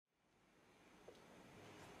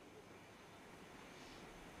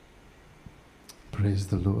Praise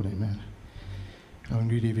the Lord, amen. I want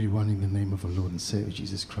to greet everyone in the name of our Lord and Savior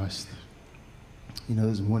Jesus Christ. You know,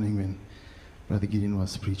 this morning when Brother Gideon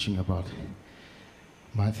was preaching about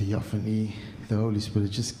my theophany, the Holy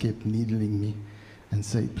Spirit just kept needling me and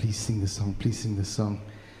said, please sing the song, please sing the song.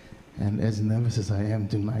 And as nervous as I am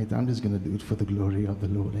tonight, I'm just going to do it for the glory of the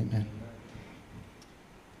Lord, amen.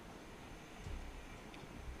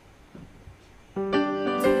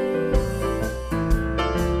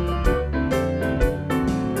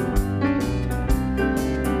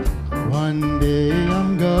 One day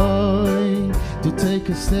I'm going to take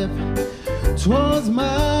a step towards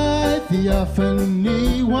my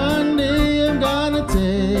theophany. One day I'm gonna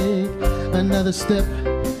take another step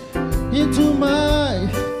into my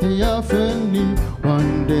theophany.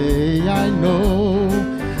 One day I know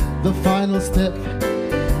the final step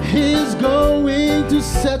is going to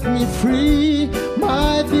set me free.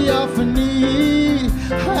 My theophany,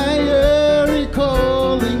 higher it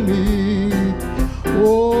calling me.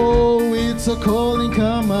 Oh, it's a calling,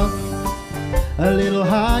 come up a little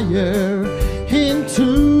higher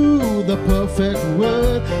into the perfect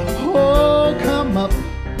word. Oh, come up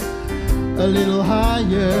a little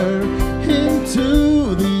higher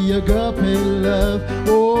into the agape love.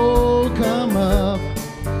 Oh, come up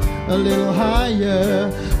a little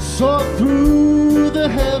higher, soar through the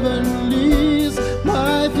heavenlies.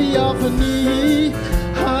 My theophany,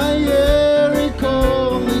 higher it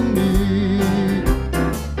calling me.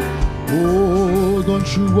 Oh,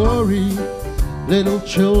 don't you worry, little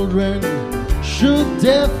children, should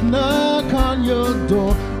death knock on your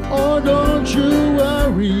door. Oh, don't you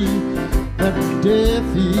worry, that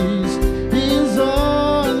death is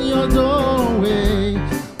on your doorway.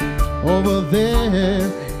 Over there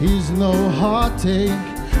is no heartache,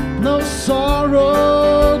 no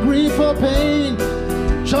sorrow, grief or pain,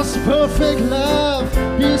 just perfect love,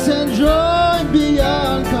 peace and joy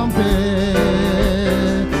beyond compare.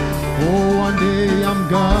 Oh, one day I'm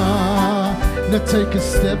gonna take a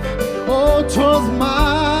step, oh, towards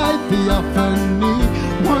my theophany.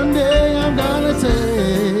 One day I'm gonna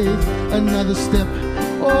take another step,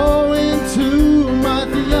 oh, into my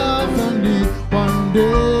theophany. One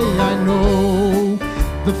day I know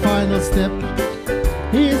the final step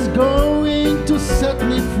is going to set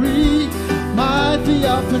me free. My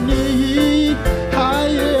theophany,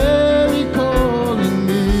 higher it calling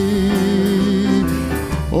me.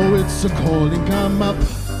 Oh, it's a calling, come up,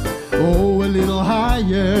 oh, a little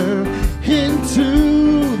higher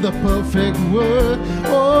into the perfect word.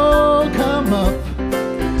 Oh, come up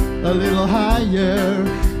a little higher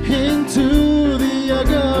into the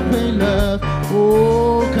agape love.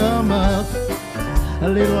 Oh, come up a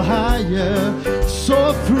little higher,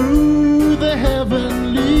 soar through the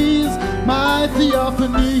heavenlies. My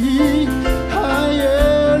theophany,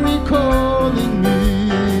 higher it calling me.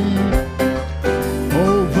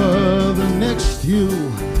 Over the next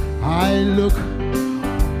hill I look,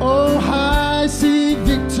 oh, I see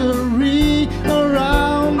victory.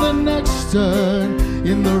 Around the next turn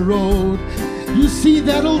in the road, you see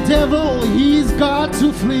that old devil, he's got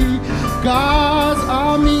to flee. God's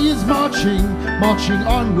army is marching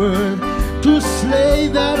onward to slay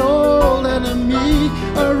that old enemy.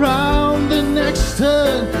 Around the next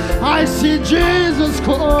turn, I see Jesus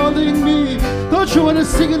calling me. Don't you want to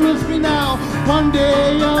sing it with me now? One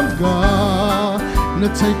day I'm gonna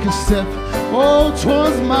take a step, oh,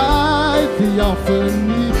 towards my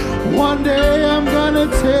theophany. One day I'm gonna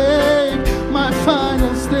take my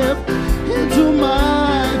final step into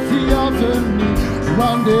my theophany.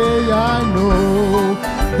 One day I know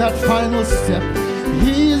that final step,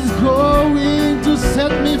 he is going to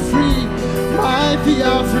set me free. My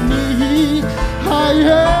theophany,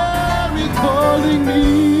 higher it calling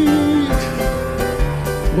me.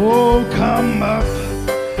 Oh, come up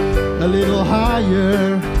a little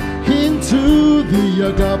higher into the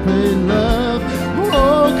agape love.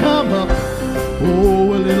 Oh, come up,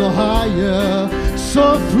 oh, a little higher,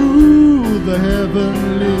 soar through the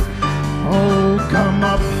heavenly. Oh, come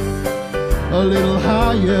up a little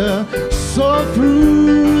higher, soar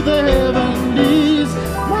through the heavenlies.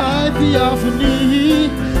 My theophany,